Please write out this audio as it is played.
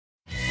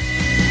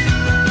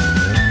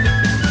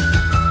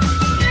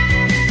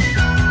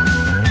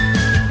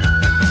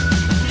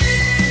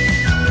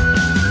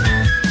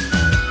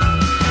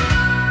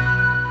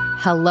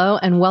Hello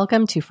and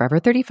welcome to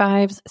Forever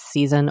 35's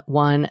Season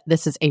 1.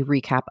 This is a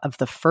recap of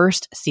the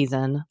first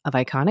season of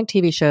iconic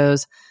TV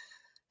shows,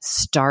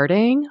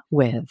 starting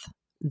with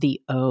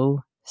The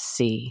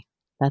OC.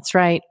 That's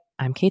right.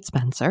 I'm Kate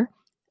Spencer.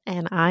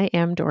 And I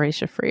am Doree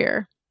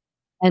Shafrir.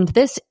 And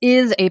this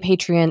is a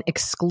Patreon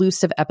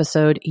exclusive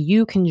episode.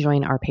 You can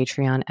join our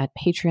Patreon at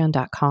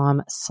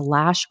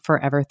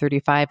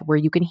patreon.com/forever35, where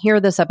you can hear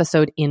this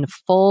episode in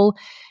full.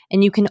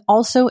 And you can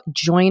also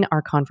join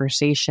our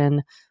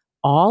conversation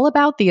all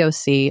about the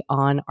OC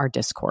on our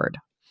Discord.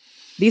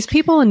 These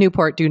people in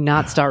Newport do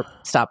not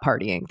stop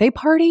partying. They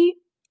party.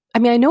 I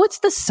mean, I know it's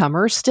the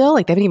summer still,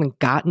 like they haven't even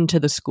gotten to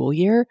the school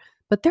year,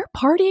 but they're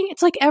partying.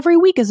 It's like every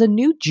week is a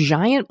new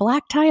giant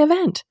black tie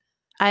event.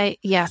 I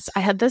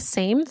had the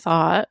same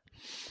thought.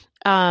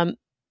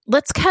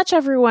 Let's catch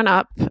everyone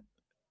up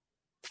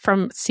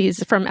from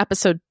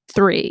episode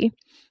 3.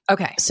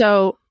 Okay.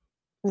 So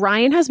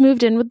Ryan has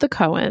moved in with the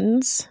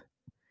Cohens.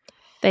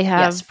 They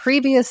have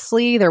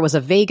previously there was a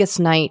Vegas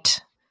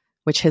night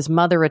which his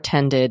mother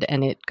attended,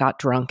 and it got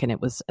drunk and it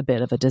was a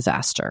bit of a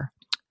disaster.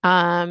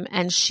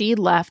 And she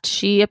left.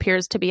 She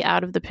appears to be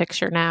out of the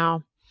picture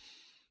now.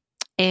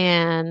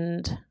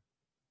 And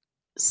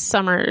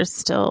Summer is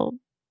still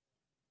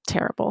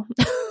terrible.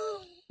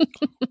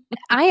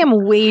 I am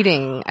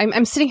waiting.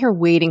 I'm sitting here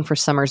waiting for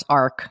Summer's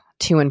arc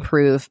to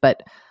improve,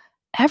 but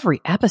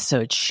every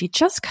episode she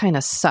just kind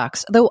of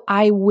sucks. Though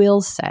I will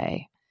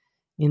say,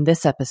 in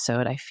this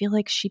episode, I feel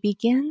like she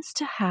begins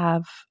to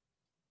have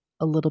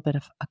a little bit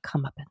of a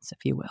comeuppance,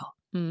 if you will.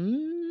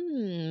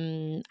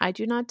 I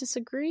do not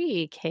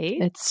disagree,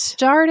 Kate. It's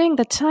starting.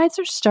 The tides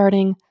are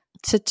starting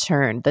to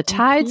turn. The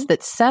tides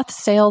that Seth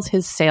sails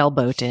his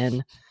sailboat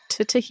in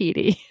to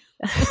Tahiti.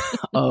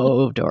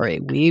 Oh,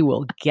 Doree, we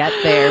will get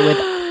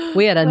there.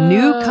 We had a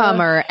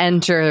newcomer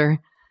enter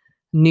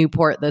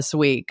Newport this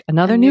week.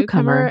 Another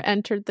newcomer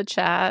entered the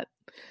chat.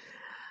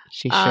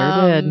 She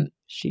sure did.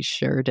 She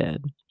sure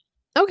did.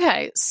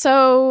 Okay,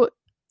 so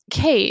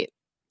Kate,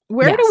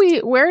 where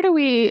do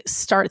we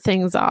start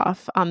things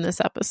off on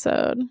this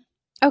episode?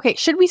 Okay,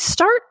 should we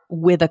start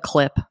with a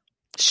clip?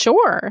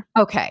 Sure.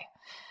 Okay.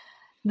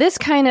 This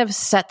kind of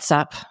sets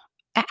up,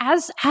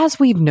 as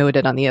we've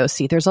noted on the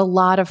OC, there's a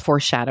lot of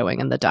foreshadowing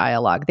in the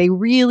dialogue. They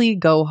really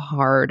go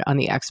hard on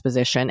the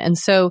exposition. And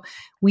so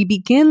we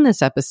begin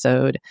this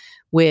episode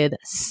with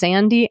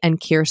Sandy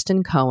and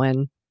Kirsten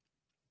Cohen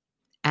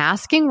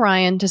asking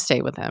Ryan to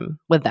stay with them.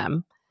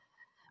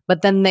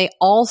 But then they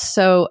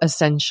also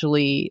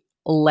essentially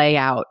lay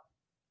out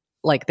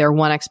like their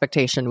one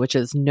expectation, which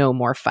is no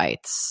more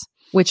fights,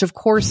 which of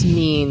course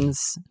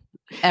means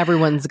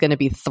everyone's going to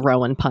be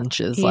throwing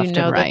punches left and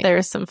right. You know that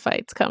there's some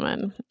fights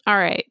coming. All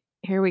right,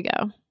 here we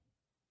go.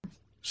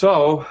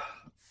 So,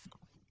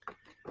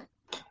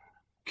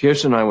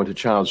 Kirsten and I went to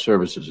Child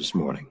Services this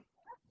morning,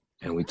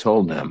 and we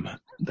told them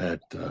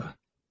that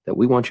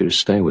we want you to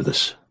stay with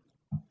us.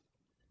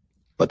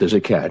 But there's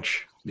a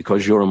catch.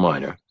 Because you're a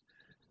minor,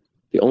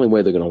 the only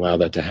way they're going to allow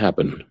that to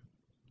happen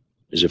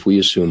is if we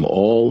assume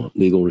all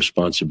legal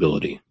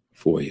responsibility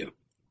for you.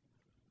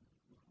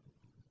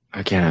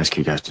 I can't ask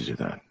you guys to do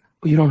that.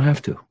 Well, you don't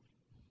have to.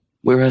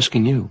 We're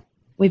asking you.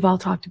 We've all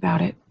talked about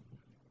it,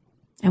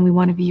 and we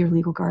want to be your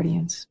legal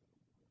guardians.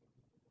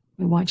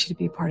 We want you to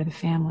be a part of the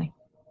family.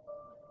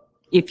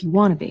 If you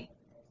want to be.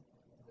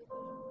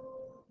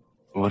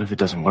 What if it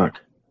doesn't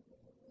work?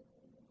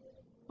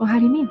 Well, how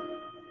do you mean?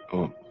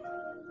 Well,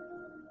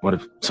 what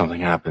if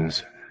something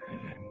happens and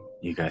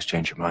you guys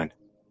change your mind?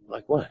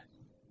 Like what?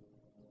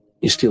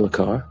 You steal a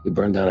car? You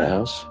burn down a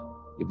house?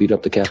 You beat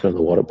up the captain of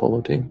the water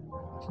polo team?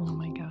 Oh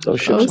my God.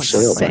 Those ships would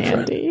sail, my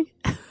friend. Sandy.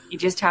 You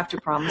just have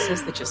to promise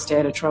us that you'll stay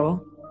out of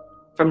trouble.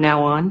 From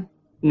now on,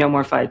 no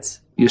more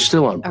fights. You're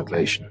still on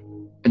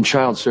probation. And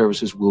Child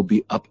Services will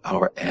be up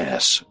our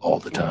ass all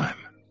the time.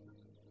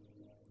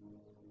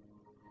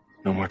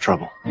 No more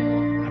trouble.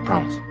 I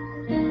promise.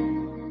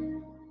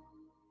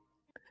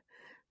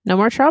 No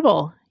more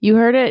trouble. You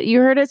heard it.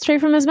 You heard it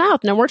straight from his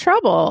mouth. No more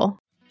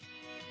trouble.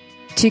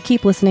 To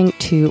keep listening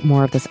to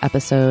more of this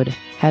episode,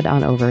 head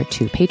on over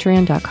to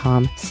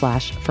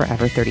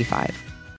patreon.com/forever35.